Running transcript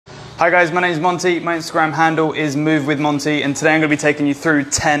Hi guys, my name is Monty. My Instagram handle is Move with Monty, and today I'm going to be taking you through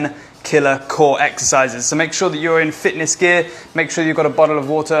 10 killer core exercises. So make sure that you're in fitness gear, make sure you've got a bottle of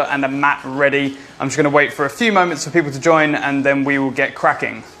water and a mat ready. I'm just going to wait for a few moments for people to join and then we will get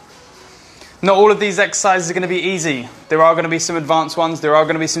cracking. Not all of these exercises are going to be easy. There are going to be some advanced ones, there are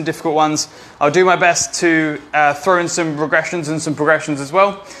going to be some difficult ones. I'll do my best to throw in some regressions and some progressions as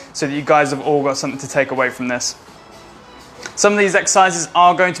well, so that you guys have all got something to take away from this. Some of these exercises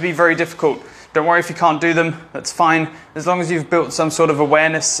are going to be very difficult. Don't worry if you can't do them, that's fine. As long as you've built some sort of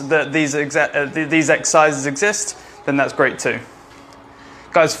awareness that these exercises exist, then that's great too.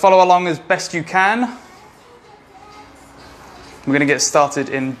 Guys, follow along as best you can. We're going to get started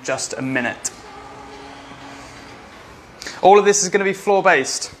in just a minute. All of this is going to be floor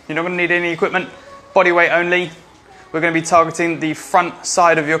based. You're not going to need any equipment, body weight only. We're going to be targeting the front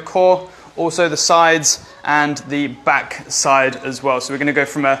side of your core, also the sides and the back side as well. So we're going to go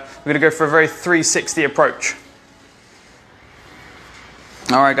for a very 360 approach.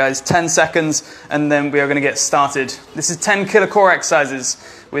 All right guys, 10 seconds and then we are going to get started. This is 10 killer core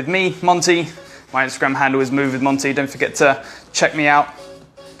exercises with me, Monty. My Instagram handle is Move with Monty. Don't forget to check me out.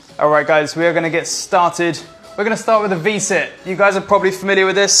 All right guys, we are going to get started. We're going to start with a V-sit. You guys are probably familiar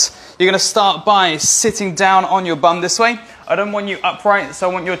with this. You're going to start by sitting down on your bum this way. I don't want you upright, so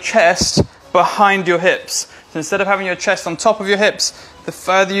I want your chest behind your hips. So instead of having your chest on top of your hips, the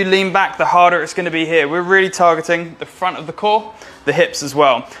further you lean back, the harder it's going to be here. We're really targeting the front of the core, the hips as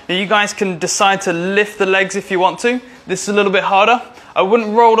well. Now you guys can decide to lift the legs if you want to. This is a little bit harder. I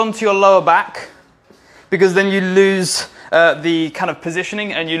wouldn't roll onto your lower back, because then you lose the kind of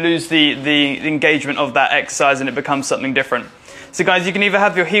positioning and you lose the engagement of that exercise and it becomes something different. So guys, you can either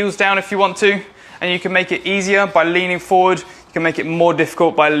have your heels down if you want to, and you can make it easier by leaning forward. You can make it more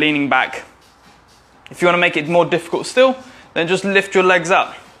difficult by leaning back. If you want to make it more difficult still, then just lift your legs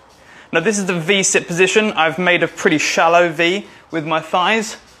up. Now this is the V-sit position. I've made a pretty shallow V with my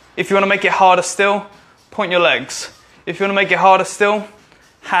thighs. If you want to make it harder still, point your legs. If you want to make it harder still,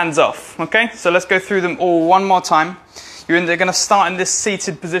 hands off. Okay, so let's go through them all one more time. You're going to start in this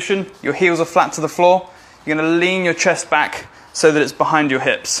seated position. Your heels are flat to the floor. You're going to lean your chest back so that it's behind your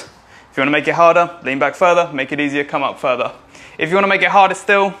hips. If you want to make it harder, lean back further. Make it easier, come up further. If you want to make it harder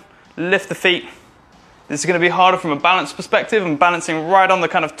still, lift the feet. This is going to be harder from a balance perspective. I'm balancing right on the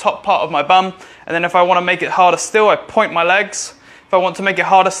kind of top part of my bum. And then if I want to make it harder still, I point my legs. If I want to make it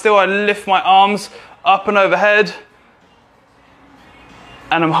harder still, I lift my arms up and overhead.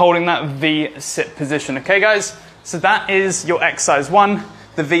 And I'm holding that V-sit position. Okay guys, so that is your exercise one,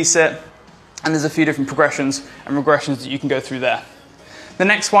 the V-sit, and there's a few different progressions and regressions that you can go through there. The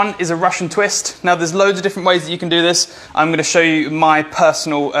next one is a Russian twist. Now there's loads of different ways that you can do this. I'm going to show you my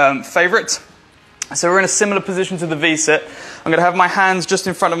personal favorite. So we're in a similar position to the V-sit. I'm going to have my hands just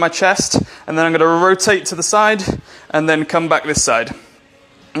in front of my chest, and then I'm going to rotate to the side and then come back this side.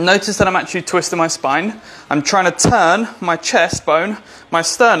 Notice that I'm actually twisting my spine. I'm trying to turn my chest bone, my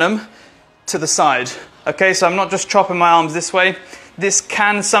sternum, to the side. Okay, so I'm not just chopping my arms this way. This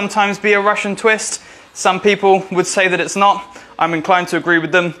can sometimes be a Russian twist. Some people would say that it's not. I'm inclined to agree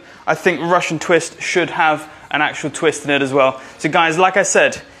with them. I think Russian twist should have an actual twist in it as well. So guys, like I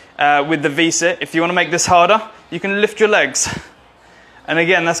said, with the V-sit, if you want to make this harder, you can lift your legs. And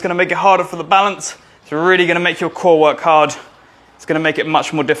again, that's going to make it harder for the balance. It's really going to make your core work hard. It's going to make it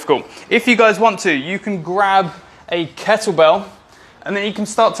much more difficult. If you guys want to, you can grab a kettlebell and then you can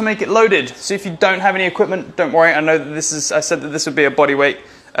start to make it loaded. So if you don't have any equipment, don't worry. I know that I said that this would be a body weight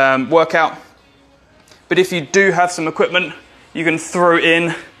workout. But if you do have some equipment, you can throw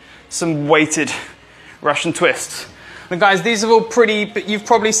in some weighted Russian twists. Now guys, these are all pretty, but you've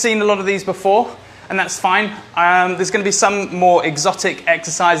probably seen a lot of these before, and that's fine. There's going to be some more exotic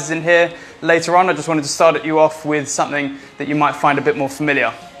exercises in here later on. I just wanted to start you off with something that you might find a bit more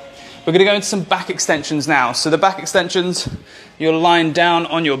familiar. We're going to go into some back extensions now. So the back extensions, you're lying down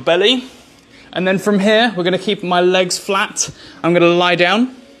on your belly. And then from here, we're going to keep my legs flat. I'm going to lie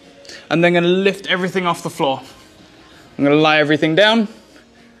down and then going to lift everything off the floor. I'm going to lie everything down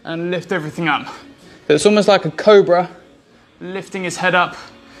and lift everything up. So it's almost like a cobra lifting his head up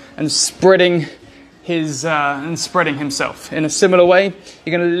and spreading himself. In a similar way,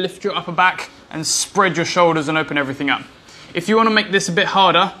 you're going to lift your upper back and spread your shoulders and open everything up. If you want to make this a bit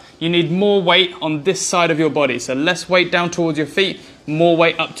harder, you need more weight on this side of your body. So less weight down towards your feet, more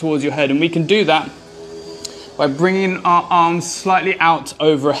weight up towards your head. And we can do that by bringing our arms slightly out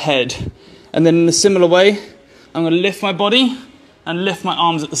overhead. And then in a similar way, I'm going to lift my body and lift my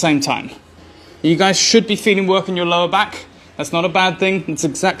arms at the same time. You guys should be feeling work in your lower back. That's not a bad thing. It's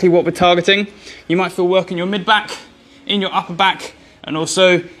exactly what we're targeting. You might feel work in your mid back, in your upper back, and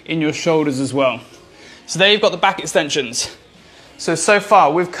also in your shoulders as well. So there you've got the back extensions. So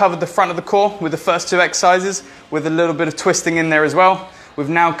far we've covered the front of the core with the first two exercises with a little bit of twisting in there as well. We've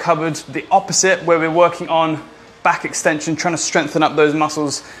now covered the opposite where we're working on back extension, trying to strengthen up those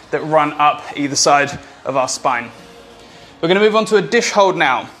muscles that run up either side of our spine. We're going to move on to a dish hold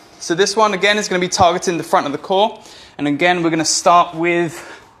now. So this one again is going to be targeting the front of the core, and again we're going to start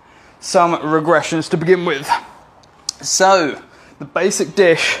with some regressions to begin with. So the basic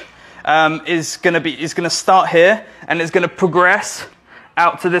dish is going to start here and it's going to progress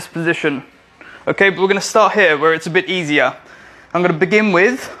out to this position. Okay, but we're going to start here where it's a bit easier. I'm going to begin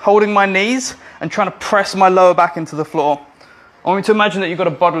with holding my knees and trying to press my lower back into the floor. I want you to imagine that you've got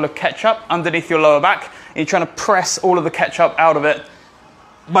a bottle of ketchup underneath your lower back and you're trying to press all of the ketchup out of it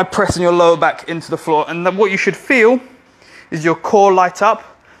by pressing your lower back into the floor. And then what you should feel is your core light up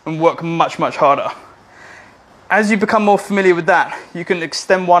and work much, much harder. As you become more familiar with that, you can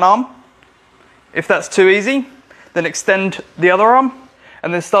extend one arm. If that's too easy, then extend the other arm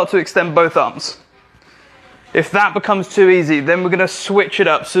and then start to extend both arms. If that becomes too easy, then we're going to switch it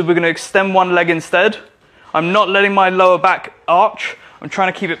up. So we're going to extend one leg instead. I'm not letting my lower back arch. I'm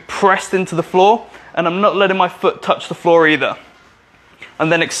trying to keep it pressed into the floor, and I'm not letting my foot touch the floor either.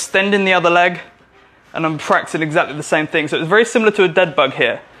 And then extending the other leg, and I'm practicing exactly the same thing. So it's very similar to a dead bug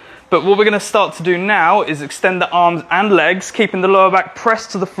here. But what we're going to start to do now is extend the arms and legs, keeping the lower back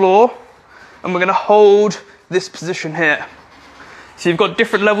pressed to the floor, and we're going to hold this position here. So you've got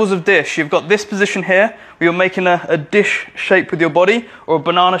different levels of dish. You've got this position here, where you're making a dish shape with your body, or a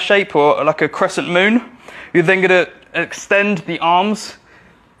banana shape, or like a crescent moon. You're then going to extend the arms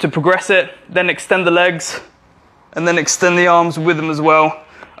to progress it, then extend the legs, and then extend the arms with them as well.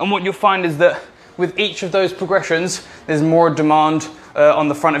 And what you'll find is that with each of those progressions, there's more demand on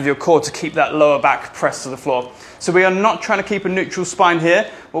the front of your core to keep that lower back pressed to the floor. So we are not trying to keep a neutral spine here.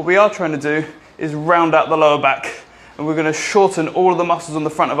 What we are trying to do is round out the lower back. And we're going to shorten all of the muscles on the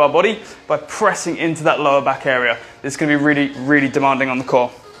front of our body by pressing into that lower back area. It's going to be really, really demanding on the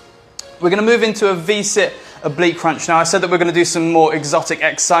core. We're going to move into a V-sit oblique crunch. Now I said that we're going to do some more exotic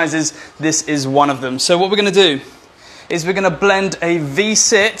exercises. This is one of them. So what we're going to do is we're going to blend a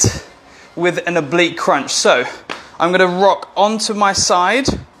V-sit with an oblique crunch. So I'm going to rock onto my side,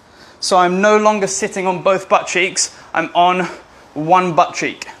 so I'm no longer sitting on both butt cheeks, I'm on one butt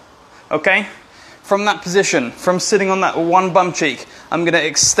cheek, okay? From that position, from sitting on that one bum cheek, I'm going to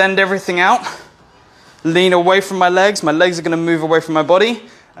extend everything out, lean away from my legs are going to move away from my body,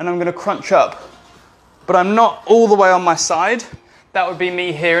 and I'm going to crunch up. But I'm not all the way on my side, that would be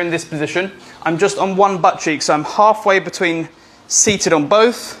me here in this position. I'm just on one butt cheek, so I'm halfway between seated on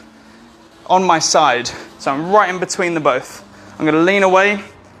both, on my side. So I'm right in between the both. I'm going to lean away,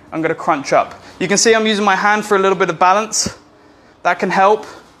 I'm going to crunch up. You can see I'm using my hand for a little bit of balance. That can help.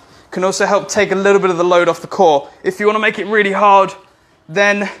 Can also help take a little bit of the load off the core. If you want to make it really hard,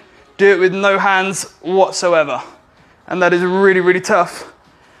 then do it with no hands whatsoever. And that is really, really tough.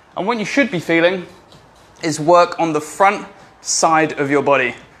 And what you should be feeling is work on the front side of your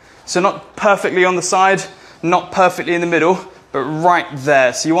body. So not perfectly on the side, not perfectly in the middle, but right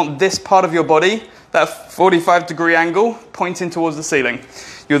there. So you want this part of your body, that 45-degree angle, pointing towards the ceiling.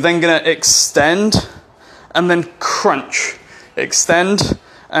 You're then going to extend and then crunch. Extend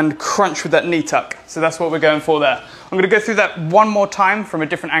and crunch with that knee tuck. So that's what we're going for there. I'm going to go through that one more time from a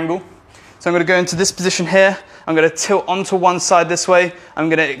different angle. So I'm going to go into this position here. I'm going to tilt onto one side this way. I'm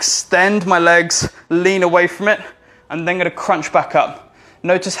going to extend my legs, lean away from it, and then going to crunch back up.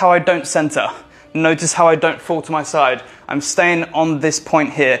 Notice how I don't center. Notice how I don't fall to my side. I'm staying on this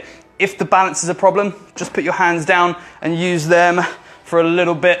point here. If the balance is a problem, just put your hands down and use them for a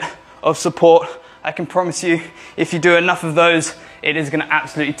little bit of support. I can promise you, if you do enough of those, it is going to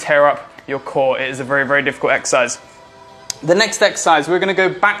absolutely tear up your core. It is a very, very difficult exercise. The next exercise, we're going to go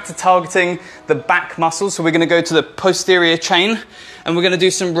back to targeting the back muscles. So we're going to go to the posterior chain and we're going to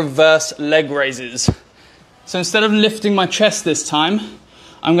do some reverse leg raises. So instead of lifting my chest this time,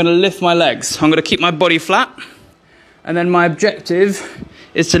 I'm going to lift my legs. I'm going to keep my body flat, and then my objective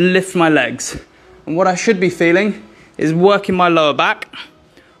is to lift my legs. And what I should be feeling is working my lower back,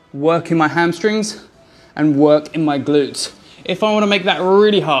 working my hamstrings, and work in my glutes. If I want to make that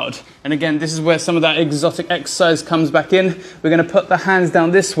really hard, and again, this is where some of that exotic exercise comes back in, we're going to put the hands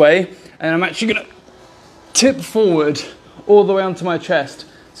down this way, and I'm actually going to tip forward all the way onto my chest.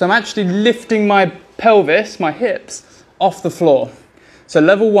 So I'm actually lifting my pelvis, my hips, off the floor. So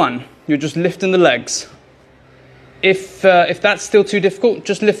level one, you're just lifting the legs. If that's still too difficult,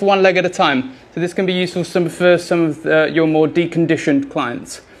 just lift one leg at a time. So this can be useful for some of your more deconditioned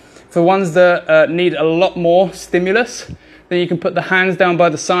clients. For ones that need a lot more stimulus, Then you can put the hands down by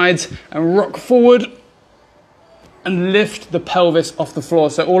the sides and rock forward and lift the pelvis off the floor.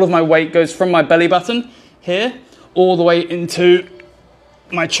 So all of my weight goes from my belly button here all the way into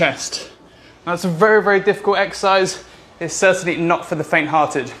my chest. That's a very, very difficult exercise. It's certainly not for the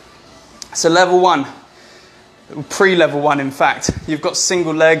faint-hearted. So level 1, pre-level 1 in fact, you've got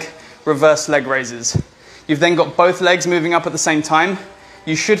single leg, reverse leg raises. You've then got both legs moving up at the same time.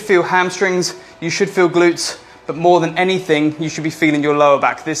 You should feel hamstrings, you should feel glutes, but more than anything, you should be feeling your lower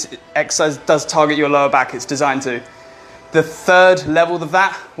back. This exercise does target your lower back, it's designed to. The third level of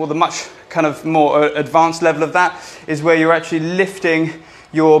that, or the much kind of more advanced level of that, is where you're actually lifting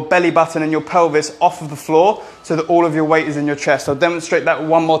your belly button and your pelvis off of the floor so that all of your weight is in your chest. I'll demonstrate that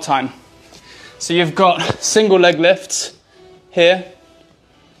one more time. So you've got single leg lifts here.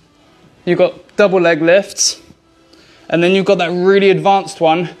 You've got double leg lifts. And then you've got that really advanced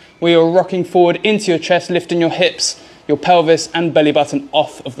one where you're rocking forward into your chest, lifting your hips, your pelvis and belly button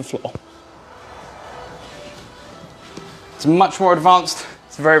off of the floor. It's much more advanced.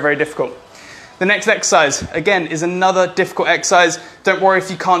 It's very, very difficult. The next exercise, again, is another difficult exercise. Don't worry if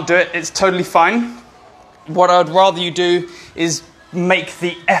you can't do it. It's totally fine. What I'd rather you do is make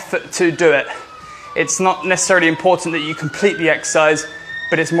the effort to do it. It's not necessarily important that you complete the exercise,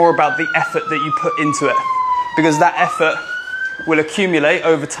 but it's more about the effort that you put into it. Because that effort will accumulate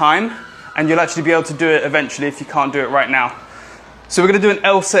over time, and you'll actually be able to do it eventually if you can't do it right now. So we're going to do an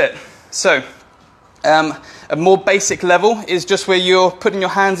L sit. So a more basic level is just where you're putting your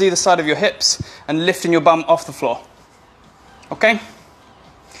hands either side of your hips and lifting your bum off the floor. Okay?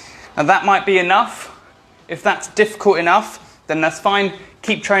 Now that might be enough. If that's difficult enough, then that's fine.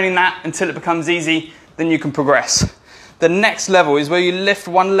 Keep training that until it becomes easy, then you can progress. The next level is where you lift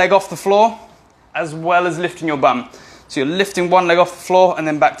one leg off the floor as well as lifting your bum. So you're lifting one leg off the floor and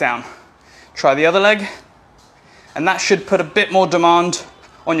then back down. Try the other leg. And that should put a bit more demand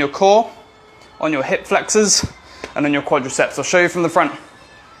on your core, on your hip flexors, and on your quadriceps. I'll show you from the front.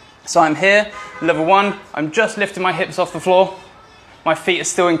 So I'm here, level 1. I'm just lifting my hips off the floor. My feet are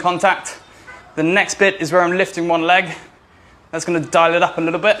still in contact. The next bit is where I'm lifting one leg. That's going to dial it up a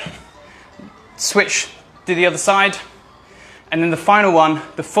little bit. Switch to the other side. And then the final one,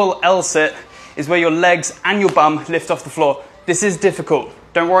 the full L sit, is where your legs and your bum lift off the floor. This is difficult.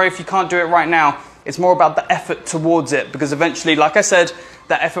 Don't worry if you can't do it right now. It's more about the effort towards it, because eventually, like I said,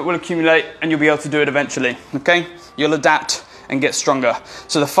 that effort will accumulate and you'll be able to do it eventually, okay? You'll adapt and get stronger.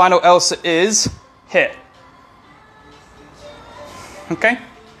 So the final L sit is here. Okay?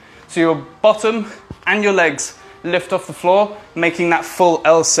 So your bottom and your legs lift off the floor, making that full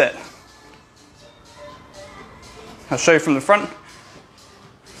L sit. I'll show you from the front.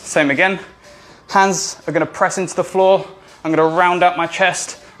 Same again. Hands are going to press into the floor. I'm going to round out my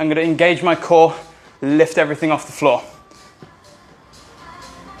chest. I'm going to engage my core, lift everything off the floor.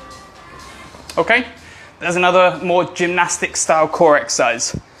 Okay? There's another more gymnastic style core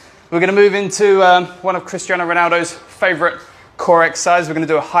exercise. We're going to move into one of Cristiano Ronaldo's favorite core exercise. We're going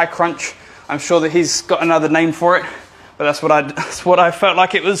to do a high crunch. I'm sure that he's got another name for it, but that's what I felt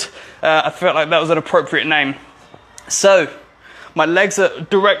like it was. I felt like that was an appropriate name. So, my legs are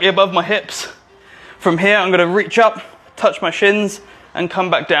directly above my hips. From here, I'm going to reach up, touch my shins, and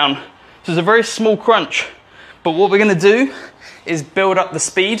come back down. So it's a very small crunch, but what we're going to do is build up the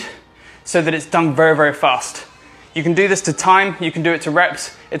speed so that it's done very, very fast. You can do this to time, you can do it to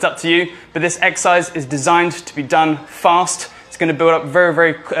reps, it's up to you, but this exercise is designed to be done fast. It's going to build up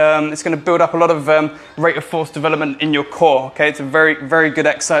it's going to build up a lot of rate of force development in your core. Okay, it's a very, very good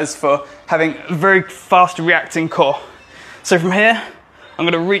exercise for having a very fast reacting core. So from here, I'm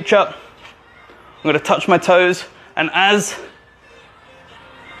going to reach up, I'm going to touch my toes, and as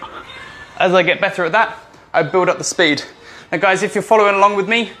I get better at that, I build up the speed. Now guys, if you're following along with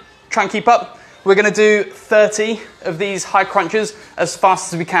me, try and keep up. We're going to do 30 of these high crunches as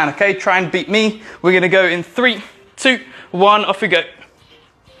fast as we can, okay? Try and beat me. We're going to go in 3, 2, 1, off we go.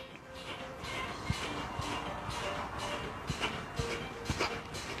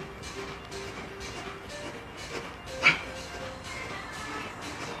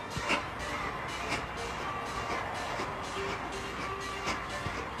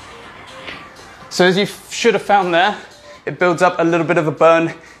 So as you should have found there, it builds up a little bit of a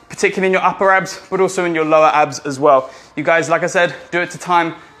burn, particularly in your upper abs, but also in your lower abs as well. You guys, like I said, do it to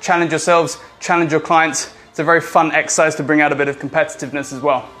time, challenge yourselves, challenge your clients. It's a very fun exercise to bring out a bit of competitiveness as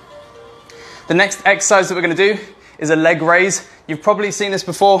well. The next exercise that we're going to do is a leg raise. You've probably seen this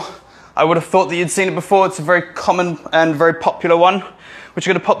before. I would have thought that you'd seen it before. It's a very common and very popular one, which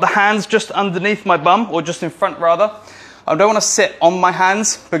you're going to pop the hands just underneath my bum, or just in front rather. I don't want to sit on my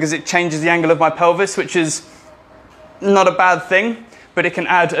hands because it changes the angle of my pelvis, which is not a bad thing, but it can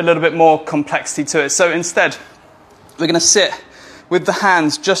add a little bit more complexity to it. So instead, we're going to sit with the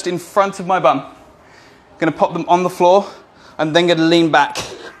hands just in front of my bum. Going to pop them on the floor, and then going to lean back.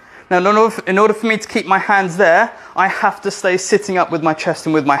 Now, in order for me to keep my hands there, I have to stay sitting up with my chest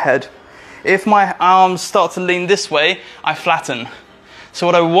and with my head. If my arms start to lean this way, I flatten. So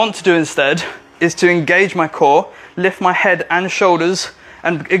what I want to do instead is to engage my core, lift my head and shoulders,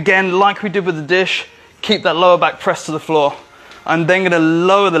 and again, like we did with the dish, keep that lower back pressed to the floor. I'm then going to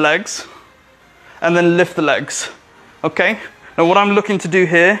lower the legs, and then lift the legs. Okay? Now what I'm looking to do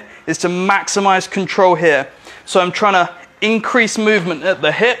here is to maximize control here. So I'm trying to increase movement at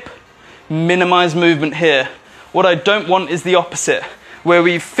the hip, minimize movement here. What I don't want is the opposite, where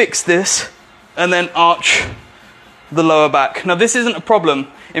we fix this and then arch the lower back. Now this isn't a problem.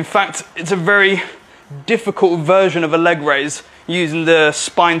 In fact, it's a very difficult version of a leg raise, using the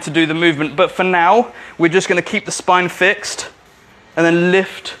spine to do the movement. But for now, we're just going to keep the spine fixed and then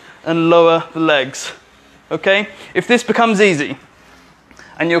lift and lower the legs. Okay? If this becomes easy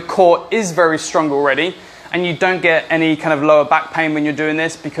and your core is very strong already and you don't get any kind of lower back pain when you're doing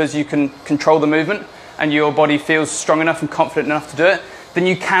this because you can control the movement and your body feels strong enough and confident enough to do it, then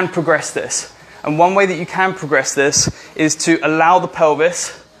you can progress this. And one way that you can progress this is to allow the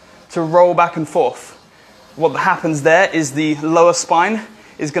pelvis to roll back and forth. What happens there is the lower spine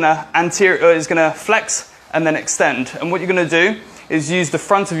is going to flex and then extend. And what you're going to do is use the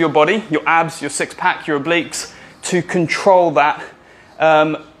front of your body, your abs, your six pack, your obliques, to control that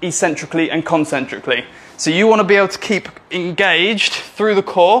eccentrically and concentrically. So you want to be able to keep engaged through the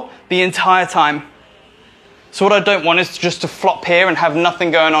core the entire time. So what I don't want is just to flop here and have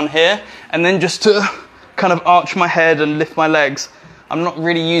nothing going on here, and then just to kind of arch my head and lift my legs. I'm not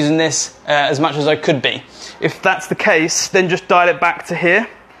really using this as much as I could be. If that's the case, then just dial it back to here.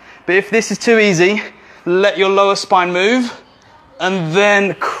 But if this is too easy, let your lower spine move and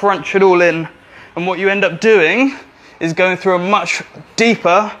then crunch it all in. And what you end up doing is going through a much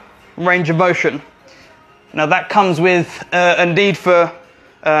deeper range of motion. Now that comes with a need for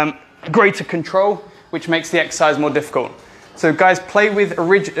greater control, which makes the exercise more difficult. So guys, play with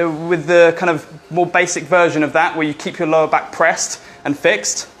the kind of more basic version of that, where you keep your lower back pressed and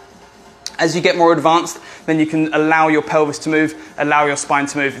fixed. As you get more advanced, then you can allow your pelvis to move, allow your spine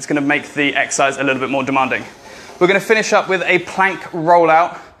to move. It's going to make the exercise a little bit more demanding. We're going to finish up with a plank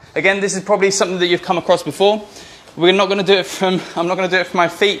rollout. Again, this is probably something that you've come across before. I'm not going to do it from my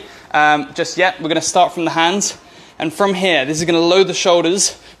feet just yet. We're going to start from the hands. And from here, this is going to load the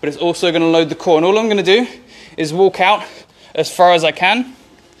shoulders, but it's also going to load the core. And all I'm going to do is walk out as far as I can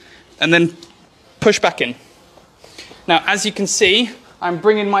and then push back in. Now, as you can see, I'm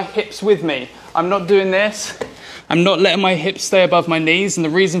bringing my hips with me. I'm not doing this. I'm not letting my hips stay above my knees. And the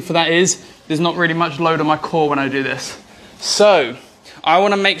reason for that is there's not really much load on my core when I do this. So I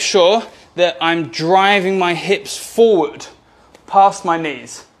want to make sure that I'm driving my hips forward past my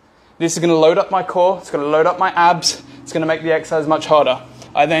knees. This is going to load up my core. It's going to load up my abs. It's going to make the exercise much harder.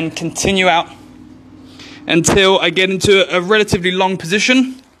 I then continue out until I get into a relatively long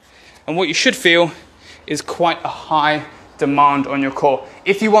position. And what you should feel is quite a high demand on your core.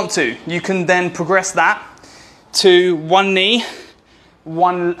 If you want to, you can then progress that to one knee,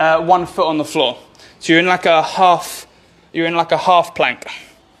 one foot on the floor. So you're in like a half plank.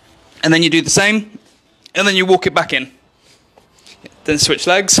 And then you do the same, and then you walk it back in. Then switch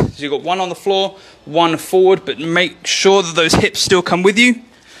legs. So you've got one on the floor, one forward, but make sure that those hips still come with you,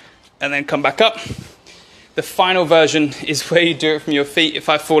 and then come back up. The final version is where you do it from your feet. If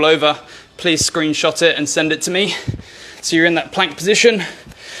I fall over, please screenshot it and send it to me. So you're in that plank position,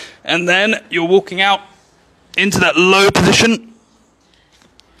 and then you're walking out into that low position,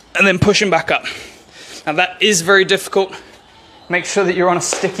 and then pushing back up. Now that is very difficult. Make sure that you're on a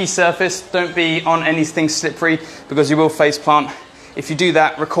sticky surface. Don't be on anything slippery, because you will face plant. If you do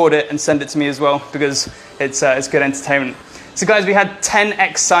that, record it and send it to me as well, because it's good entertainment. So guys, we had 10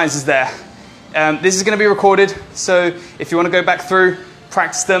 exercises there. This is going to be recorded, so if you want to go back through,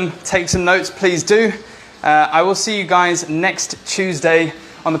 practice them, take some notes, please do. I will see you guys next Tuesday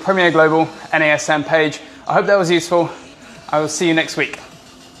on the Premier Global NASM page. I hope that was useful. I will see you next week.